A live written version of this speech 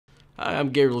Hi,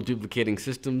 I'm Gabriel Duplicating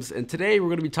Systems, and today we're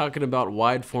going to be talking about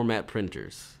wide format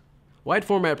printers. Wide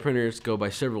format printers go by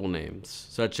several names,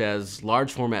 such as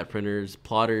large format printers,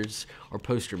 plotters, or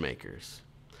poster makers.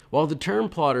 While the term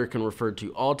plotter can refer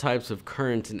to all types of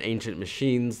current and ancient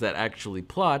machines that actually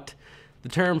plot, the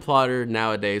term plotter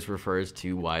nowadays refers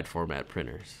to wide format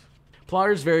printers.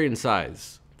 Plotters vary in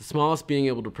size, the smallest being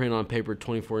able to print on paper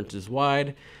 24 inches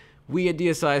wide. We at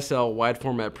DSI sell wide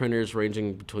format printers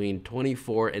ranging between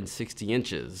 24 and 60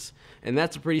 inches, and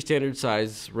that's a pretty standard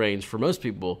size range for most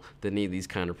people that need these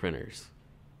kind of printers.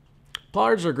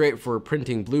 Plotters are great for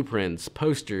printing blueprints,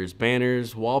 posters,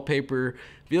 banners, wallpaper,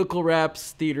 vehicle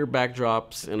wraps, theater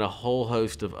backdrops, and a whole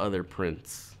host of other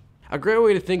prints. A great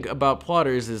way to think about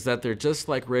plotters is that they're just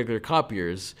like regular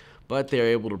copiers, but they're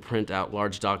able to print out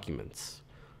large documents.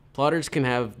 Plotters can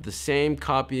have the same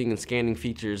copying and scanning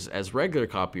features as regular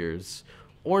copiers,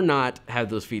 or not have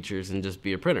those features and just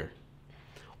be a printer.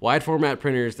 Wide format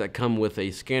printers that come with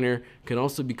a scanner can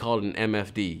also be called an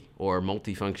MFD, or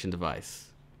multifunction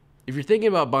device. If you're thinking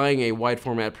about buying a wide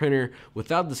format printer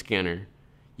without the scanner,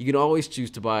 you can always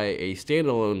choose to buy a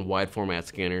standalone wide format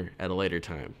scanner at a later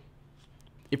time.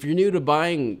 If you're new to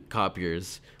buying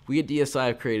copiers, we at DSI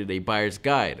have created a buyer's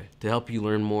guide to help you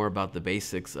learn more about the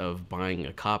basics of buying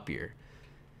a copier.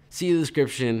 See the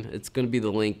description, it's going to be the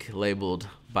link labeled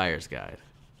buyer's guide.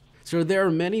 So there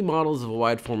are many models of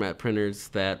wide format printers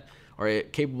that are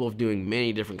capable of doing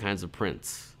many different kinds of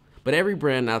prints. But every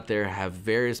brand out there have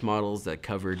various models that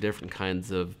cover different kinds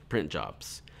of print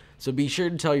jobs. So be sure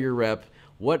to tell your rep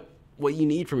what you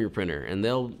need from your printer, and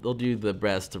they'll do the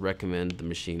best to recommend the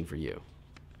machine for you.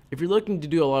 If you're looking to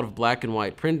do a lot of black and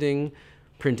white printing,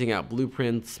 printing out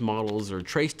blueprints, models, or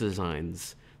trace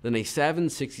designs, then a Savin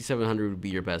 6700 would be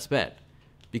your best bet.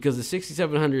 Because the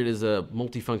 6700 is a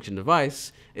multifunction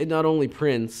device, it not only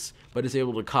prints, but is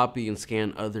able to copy and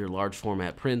scan other large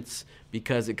format prints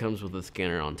because it comes with a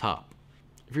scanner on top.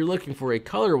 If you're looking for a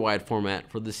color wide format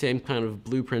for the same kind of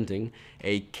blueprinting,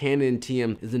 a Canon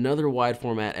TM is another wide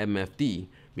format MFD,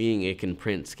 meaning it can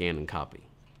print, scan, and copy.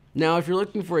 Now, if you're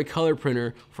looking for a color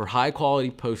printer for high quality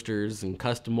posters and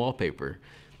custom wallpaper,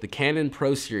 the Canon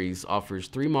Pro Series offers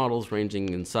 3 models ranging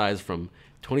in size from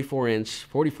 24 inch,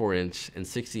 44 inch, and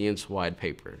 60 inch wide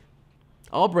paper.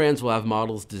 All brands will have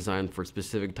models designed for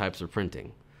specific types of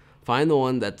printing. Find the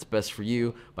one that's best for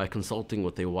you by consulting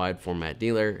with a wide format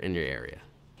dealer in your area.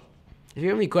 If you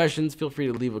have any questions, feel free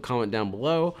to leave a comment down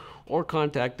below or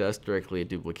contact us directly at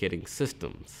Duplicating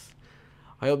Systems.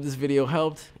 I hope this video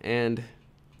helped, and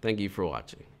thank you for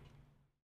watching.